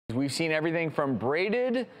We've seen everything from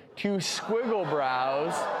braided to squiggle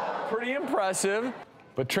brows. Pretty impressive.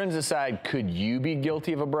 But trends aside, could you be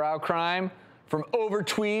guilty of a brow crime? From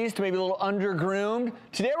over-tweezed to maybe a little under-groomed?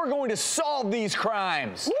 Today we're going to solve these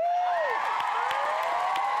crimes. Woo!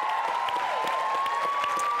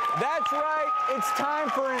 That's right, it's time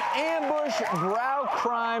for an ambush brow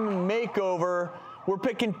crime makeover. We're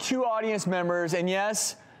picking 2 audience members, and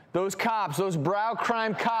yes, those cops, those brow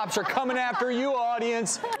crime cops are coming after you,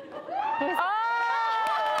 audience. Oh!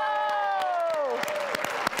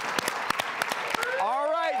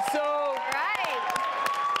 All right, so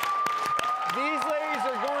these ladies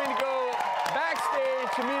are going to go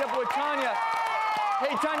backstage to meet up with Tanya.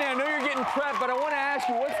 Hey, Tanya, I know you're getting prepped, but I want to ask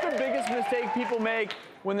you, what's the biggest mistake people make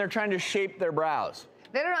when they're trying to shape their brows?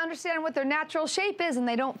 They don't understand what their natural shape is, and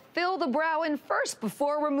they don't fill the brow in first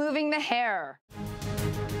before removing the hair.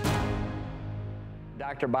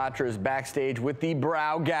 Dr. Batra is backstage with the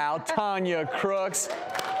brow gal, Tanya Crooks.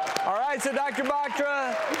 All right, so Dr.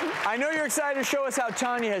 Batra, I know you're excited to show us how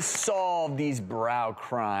Tanya has solved these brow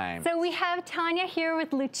crimes. So we have Tanya here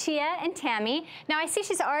with Lucia and Tammy. Now I see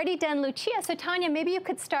she's already done Lucia, so Tanya, maybe you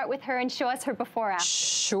could start with her and show us her before after.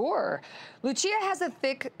 Sure. Lucia has a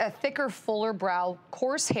thicker, fuller brow,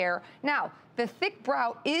 coarse hair. Now, the thick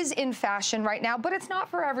brow is in fashion right now, but it's not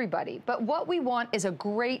for everybody. But what we want is a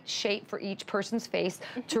great shape for each person's face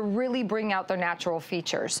to really bring out their natural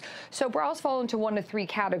features. So brows fall into 1 to 3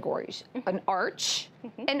 categories: an arch,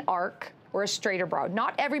 an arc, or a straighter brow.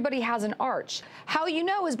 Not everybody has an arch. How you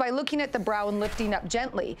know is by looking at the brow and lifting up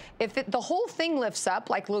gently. If the whole thing lifts up,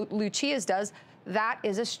 like Lucia's does, that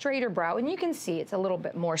is a straighter brow, and you can see it's a little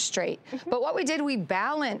bit more straight. But what we did, we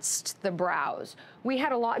balanced the brows. We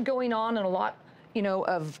had a lot going on and a lot, you know,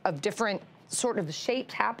 of different sort of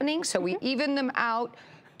shapes happening. So we evened them out,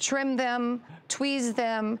 trimmed them, tweezed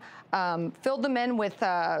them, filled them in with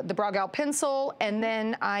the brow gal pencil, and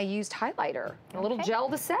then I used highlighter, a little gel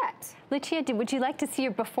to set. Lucia, would you like to see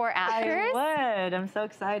your before afters? I would. I'm so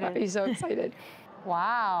excited. He's so excited.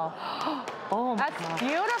 Wow. Oh, that's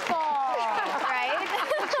beautiful. Right?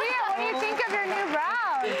 Lucia, what do you think of your new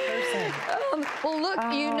brows? Well, look,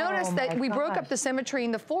 you notice that we broke up the symmetry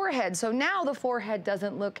in the forehead, so now the forehead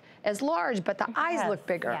doesn't look as large, but the eyes look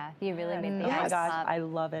bigger. Yeah, you really made the eyes. Oh my gosh, I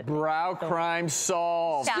love it. Brow crime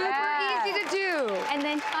solved. Super easy to do. And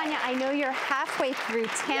then, Tanya, I know you're halfway through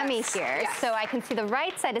Tammy here, so I can see the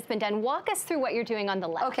right side has been done. Walk us through what you're doing on the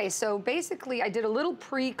left. Okay, so basically I did a little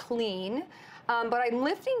pre-clean. But I'm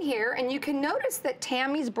lifting here, and you can notice that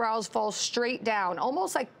Tammy's brows fall straight down,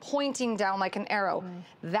 almost like pointing down like an arrow.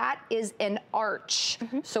 That is an arch.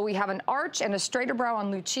 So we have an arch and a straighter brow on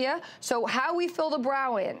Lucia. So how we fill the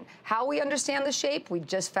brow in, how we understand the shape, we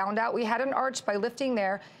just found out we had an arch by lifting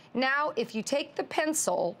there. Now, if you take the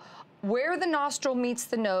pencil where the nostril meets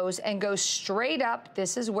the nose and go straight up,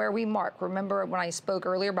 this is where we mark. Remember when I spoke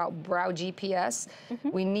earlier about brow GPS?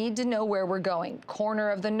 We need to know where we're going. Corner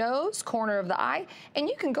of the nose, corner of the eye, and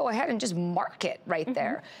you can go ahead and just mark it right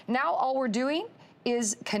there. Now all we're doing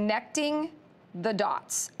is connecting the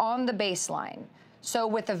dots on the baseline. So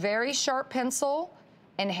with a very sharp pencil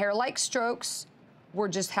and hair-like strokes, we're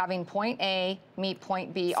just having point A meet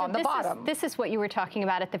point B on the bottom. This is what you were talking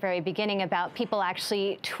about at the very beginning about people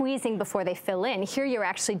actually tweezing before they fill in. Here you're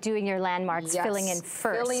actually doing your landmarks, filling in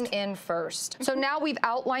first. Filling in first. So now we've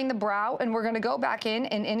outlined the brow, and we're gonna go back in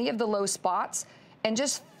any of the low spots and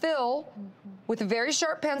just fill with a very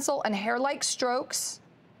sharp pencil and hair-like strokes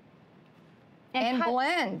and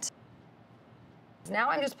blend.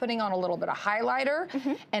 Now I'm just putting on a little bit of highlighter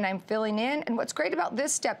and I'm filling in. And what's great about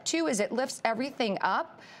this step too is it lifts everything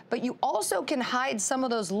up, but you also can hide some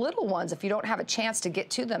of those little ones if you don't have a chance to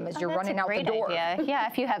get to them as you're running out the door. Idea. Yeah,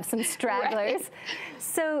 if you have some stragglers.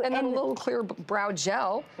 So and then a little clear brow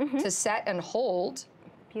gel to set and hold.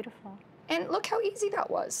 Beautiful. And look how easy that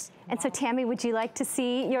was. And so Tammy, would you like to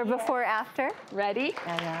see your before after? Ready?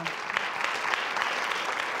 Yeah.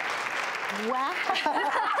 Wow.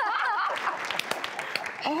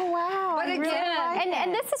 Oh, wow. But again,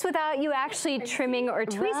 and this is without you actually trimming or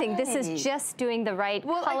tweezing. This is just doing the right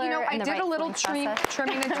color. You know, I and the did right a little trimming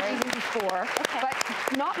and tweezing before, but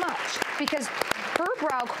not much, because her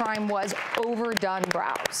brow crime was overdone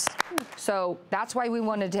brows. So that's why we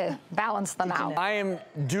wanted to balance them out. I am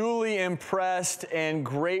duly impressed and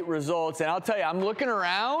great results. And I'll tell you, I'm looking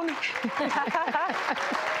around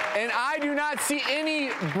and I do not see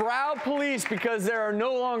any brow police because there are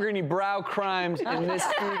no longer any brow crimes in this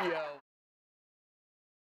studio.